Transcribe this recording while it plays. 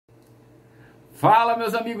Fala,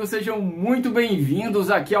 meus amigos, sejam muito bem-vindos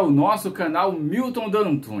aqui ao nosso canal Milton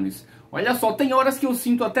Dantunes. Olha só, tem horas que eu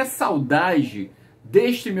sinto até saudade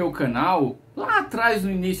deste meu canal. Lá atrás, no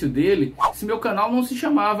início dele, esse meu canal não se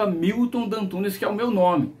chamava Milton Dantunes, que é o meu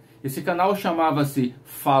nome. Esse canal chamava-se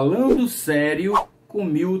Falando Sério com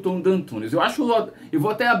Milton Dantunes. Eu vou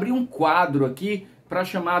até abrir um quadro aqui para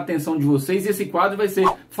chamar a atenção de vocês. E esse quadro vai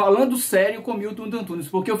ser Falando Sério com Milton Dantunes,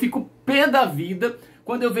 porque eu fico pé da vida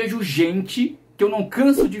quando eu vejo gente que eu não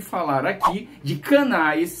canso de falar aqui, de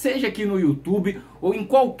canais, seja aqui no YouTube ou em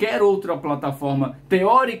qualquer outra plataforma,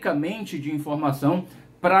 teoricamente de informação,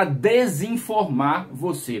 para desinformar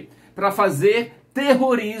você, para fazer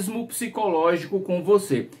terrorismo psicológico com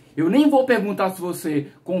você. Eu nem vou perguntar se você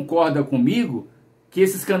concorda comigo, que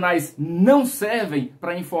esses canais não servem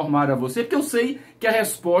para informar a você, porque eu sei que a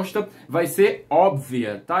resposta vai ser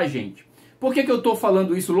óbvia, tá, gente? Por que eu estou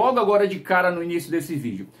falando isso logo agora de cara no início desse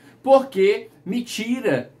vídeo? Porque me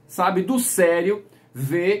tira, sabe, do sério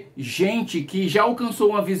ver gente que já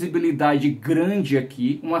alcançou uma visibilidade grande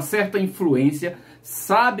aqui, uma certa influência,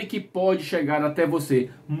 sabe que pode chegar até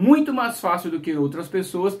você muito mais fácil do que outras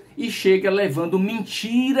pessoas e chega levando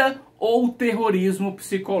mentira ou terrorismo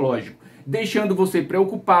psicológico, deixando você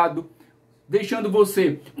preocupado, deixando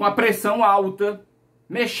você com a pressão alta,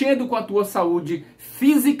 mexendo com a tua saúde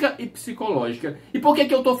física e psicológica. E por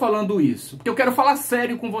que eu estou falando isso? Porque eu quero falar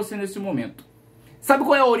sério com você nesse momento. Sabe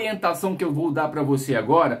qual é a orientação que eu vou dar para você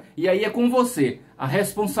agora? E aí é com você. A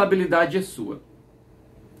responsabilidade é sua.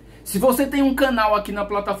 Se você tem um canal aqui na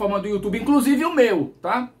plataforma do YouTube, inclusive o meu,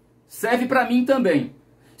 tá? Serve para mim também.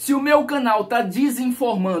 Se o meu canal está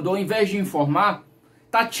desinformando ao invés de informar,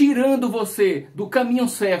 está tirando você do caminho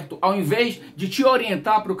certo, ao invés de te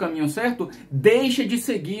orientar para o caminho certo, deixa de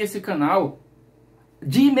seguir esse canal.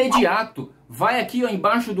 De imediato, vai aqui ó,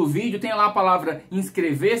 embaixo do vídeo, tem lá a palavra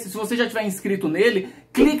inscrever-se. Se você já tiver inscrito nele,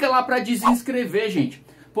 clica lá para desinscrever, gente.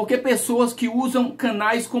 Porque pessoas que usam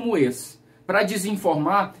canais como esse para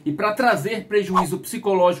desinformar e para trazer prejuízo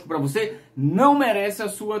psicológico para você, não merece a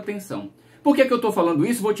sua atenção. Por que eu estou falando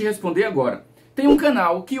isso? Vou te responder agora. Tem um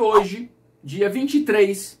canal que hoje, dia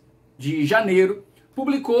 23 de janeiro,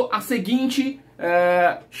 publicou a seguinte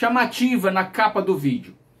chamativa na capa do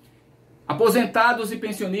vídeo. Aposentados e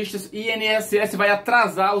pensionistas, INSS vai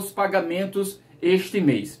atrasar os pagamentos este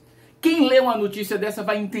mês. Quem lê uma notícia dessa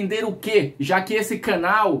vai entender o quê? Já que esse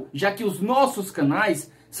canal, já que os nossos canais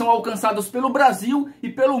são alcançados pelo Brasil e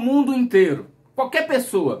pelo mundo inteiro. Qualquer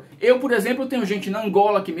pessoa. Eu, por exemplo, tenho gente na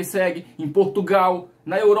Angola que me segue, em Portugal,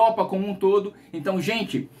 na Europa como um todo. Então,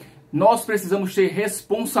 gente, nós precisamos ter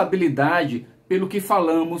responsabilidade pelo que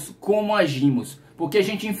falamos, como agimos. Porque a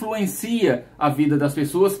gente influencia a vida das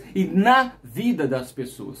pessoas e na vida das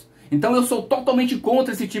pessoas. Então eu sou totalmente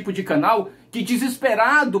contra esse tipo de canal que,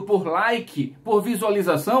 desesperado por like, por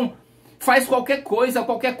visualização, faz qualquer coisa a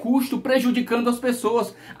qualquer custo, prejudicando as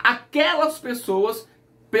pessoas. Aquelas pessoas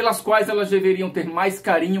pelas quais elas deveriam ter mais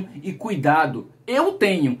carinho e cuidado.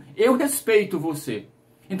 Eu respeito você.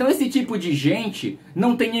 Então esse tipo de gente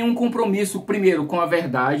não tem nenhum compromisso, primeiro, com a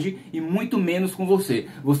verdade e muito menos com você.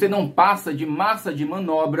 Você não passa de massa de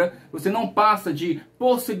manobra, você não passa de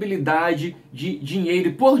possibilidade de dinheiro.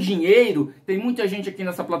 E por dinheiro, tem muita gente aqui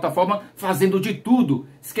nessa plataforma fazendo de tudo,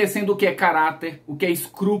 esquecendo o que é caráter, o que é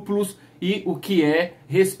escrúpulos e o que é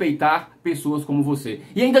respeitar pessoas como você.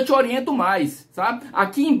 E ainda te oriento mais, sabe?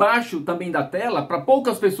 Aqui embaixo também da tela, para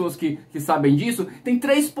poucas pessoas que sabem disso, tem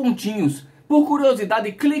 3 pontinhos. Por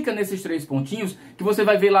curiosidade, clica nesses 3 pontinhos que você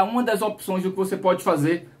vai ver lá uma das opções do que você pode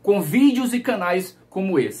fazer com vídeos e canais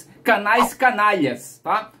como esse. Canais canalhas,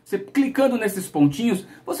 tá? Você clicando nesses pontinhos,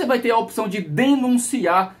 você vai ter a opção de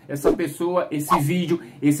denunciar essa pessoa, esse vídeo,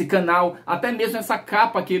 esse canal, até mesmo essa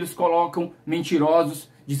capa que eles colocam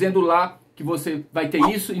mentirosos, dizendo lá que você vai ter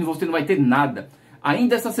isso e você não vai ter nada.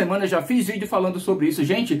 Ainda essa semana eu já fiz vídeo falando sobre isso.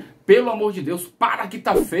 Gente, pelo amor de Deus, para que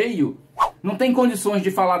tá feio. Não tem condições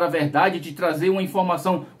de falar a verdade, de trazer uma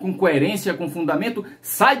informação com coerência, com fundamento.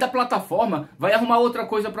 Sai da plataforma, vai arrumar outra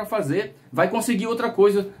coisa para fazer, vai conseguir outra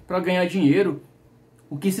coisa para ganhar dinheiro.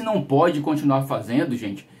 O que se não pode continuar fazendo,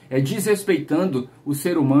 gente, é desrespeitando o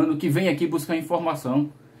ser humano que vem aqui buscar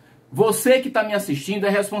informação. Você que está me assistindo é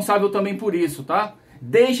responsável também por isso, tá?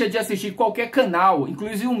 Deixa de assistir qualquer canal,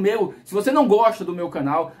 inclusive o meu. Se você não gosta do meu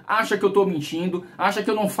canal, acha que eu estou mentindo, acha que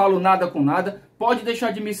eu não falo nada com nada, pode deixar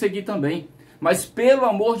de me seguir também. Mas pelo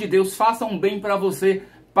amor de Deus, faça um bem para você.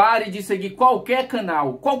 Pare de seguir qualquer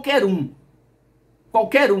canal, qualquer um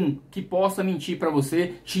que possa mentir para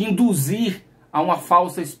você, te induzir a uma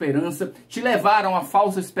falsa esperança, te levar a uma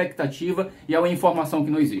falsa expectativa e a uma informação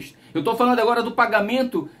que não existe. Eu estou falando agora do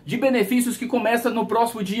pagamento de benefícios que começa no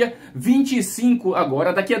próximo dia 25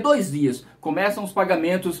 agora, daqui a 2 dias. Começam os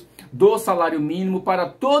pagamentos do salário mínimo para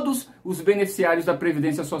todos os beneficiários da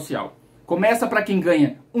Previdência Social. Começa para quem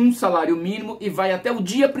ganha um salário mínimo e vai até o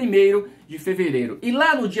dia 1º de fevereiro. E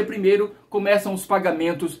lá no dia 1º começam os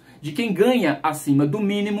pagamentos de quem ganha acima do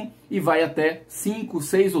mínimo e vai até 5,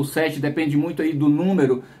 6 ou 7, depende muito aí do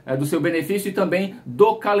número do seu benefício e também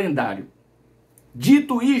do calendário.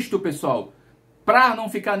 Dito isto, pessoal, para não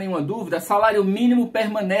ficar nenhuma dúvida, salário mínimo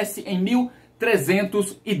permanece em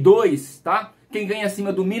 1.302, tá? Quem ganha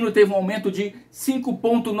acima do mínimo teve um aumento de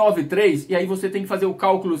 5,93 e aí você tem que fazer o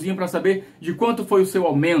cálculozinho para saber de quanto foi o seu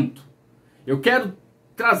aumento. Eu quero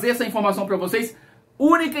trazer essa informação para vocês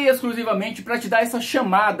única e exclusivamente para te dar essa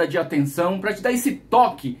chamada de atenção, para te dar esse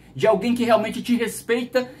toque de alguém que realmente te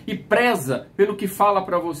respeita e preza pelo que fala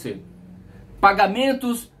para você.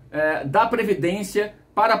 Pagamentos da Previdência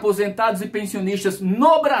para aposentados e pensionistas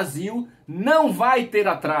no Brasil não vai ter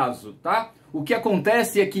atraso, tá? O que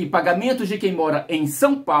acontece é que pagamentos de quem mora em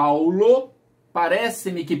São Paulo,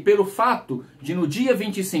 parece-me que pelo fato de no dia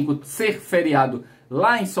 25 ser feriado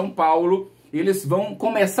lá em São Paulo, eles vão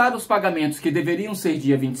começar os pagamentos que deveriam ser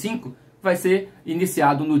dia 25, vai ser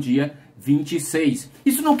iniciado no dia 26.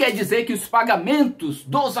 Isso não quer dizer que os pagamentos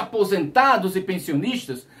dos aposentados e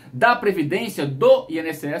pensionistas da Previdência, do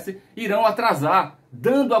INSS, irão atrasar,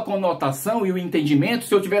 dando a conotação e o entendimento.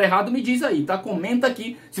 Se eu tiver errado, me diz aí, tá? Comenta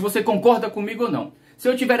aqui se você concorda comigo ou não. Se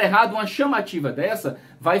eu tiver errado, uma chamativa dessa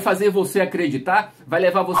vai fazer você acreditar, vai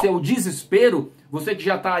levar você ao desespero, você que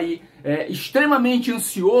já está aí extremamente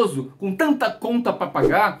ansioso, com tanta conta para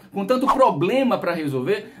pagar, com tanto problema para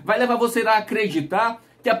resolver, vai levar você a acreditar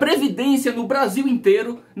que a Previdência no Brasil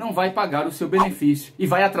inteiro não vai pagar o seu benefício e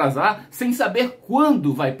vai atrasar sem saber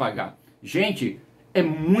quando vai pagar. Gente, é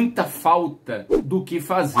muita falta do que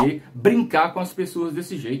fazer brincar com as pessoas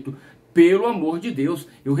desse jeito. Pelo amor de Deus,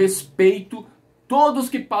 eu respeito todos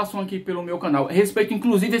que passam aqui pelo meu canal. Respeito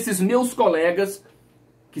inclusive esses meus colegas,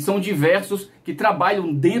 que são diversos, que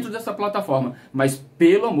trabalham dentro dessa plataforma. Mas,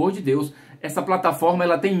 pelo amor de Deus, essa plataforma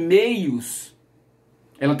ela tem meios,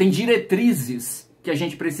 ela tem diretrizes que a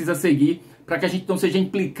gente precisa seguir para que a gente não seja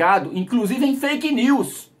implicado, inclusive em fake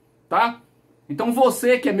news, tá? Então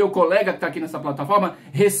você que é meu colega que está aqui nessa plataforma,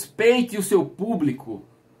 respeite o seu público,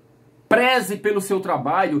 preze pelo seu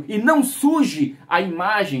trabalho e não suje a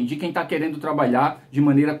imagem de quem está querendo trabalhar de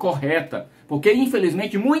maneira correta. Porque,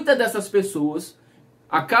 infelizmente, muitas dessas pessoas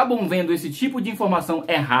acabam vendo esse tipo de informação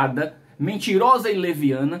errada, mentirosa e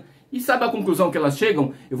leviana, e sabe a conclusão que elas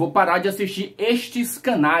chegam? Eu vou parar de assistir estes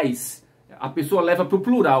canais. A pessoa leva para o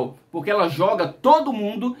plural, porque ela joga todo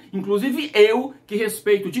mundo, inclusive eu, que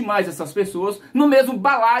respeito demais essas pessoas, no mesmo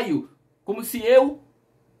balaio. Como se eu,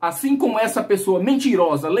 assim como essa pessoa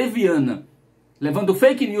mentirosa, leviana, levando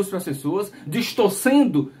fake news para as pessoas,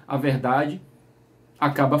 distorcendo a verdade,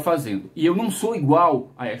 acaba fazendo. E eu não sou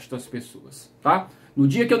igual a estas pessoas, tá? No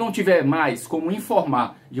dia que eu não tiver mais como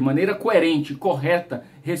informar de maneira coerente, correta,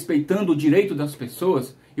 respeitando o direito das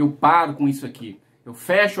pessoas, eu paro com isso aqui. Eu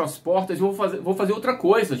fecho as portas e vou fazer outra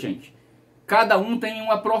coisa, gente. Cada um tem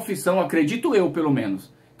uma profissão, acredito eu, pelo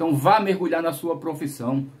menos. Então vá mergulhar na sua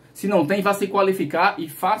profissão. Se não tem, vá se qualificar e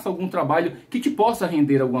faça algum trabalho que te possa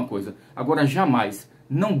render alguma coisa. Agora, jamais,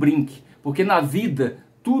 não brinque, porque na vida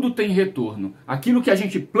tudo tem retorno. Aquilo que a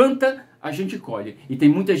gente planta, a gente colhe. E tem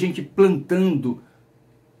muita gente plantando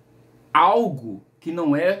algo que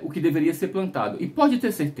não é o que deveria ser plantado. E pode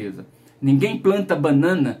ter certeza, ninguém planta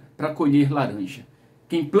banana para colher laranja.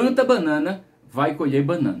 Quem planta banana vai colher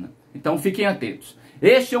banana. Então fiquem atentos.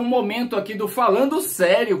 Este é um momento aqui do Falando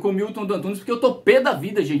Sério com Milton Dantunes, porque eu tô pé da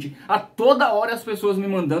vida, gente. A toda hora as pessoas me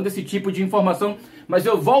mandando esse tipo de informação, mas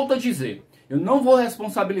eu volto a dizer, eu não vou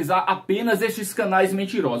responsabilizar apenas estes canais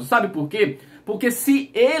mentirosos. Sabe por quê? Porque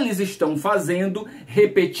se eles estão fazendo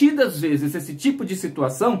repetidas vezes esse tipo de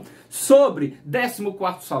situação sobre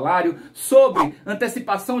 14º salário, sobre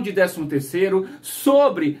antecipação de 13º,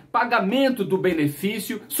 sobre pagamento do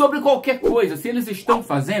benefício, sobre qualquer coisa, se eles estão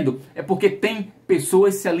fazendo, é porque tem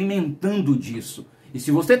pessoas se alimentando disso. E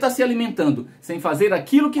se você está se alimentando sem fazer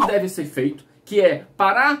aquilo que deve ser feito, que é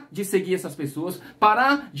parar de seguir essas pessoas,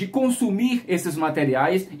 parar de consumir esses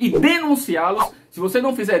materiais e denunciá-los. Se você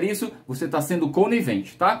não fizer isso, você está sendo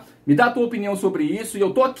conivente, tá? Me dá a tua opinião sobre isso e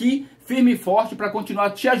eu tô aqui firme e forte para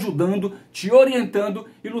continuar te ajudando, te orientando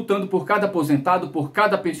e lutando por cada aposentado, por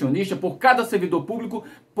cada pensionista, por cada servidor público,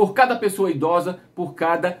 por cada pessoa idosa, por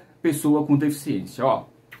cada pessoa com deficiência. Ó,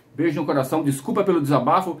 beijo no coração, desculpa pelo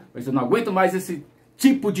desabafo, mas eu não aguento mais esse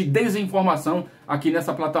tipo de desinformação aqui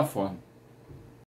nessa plataforma.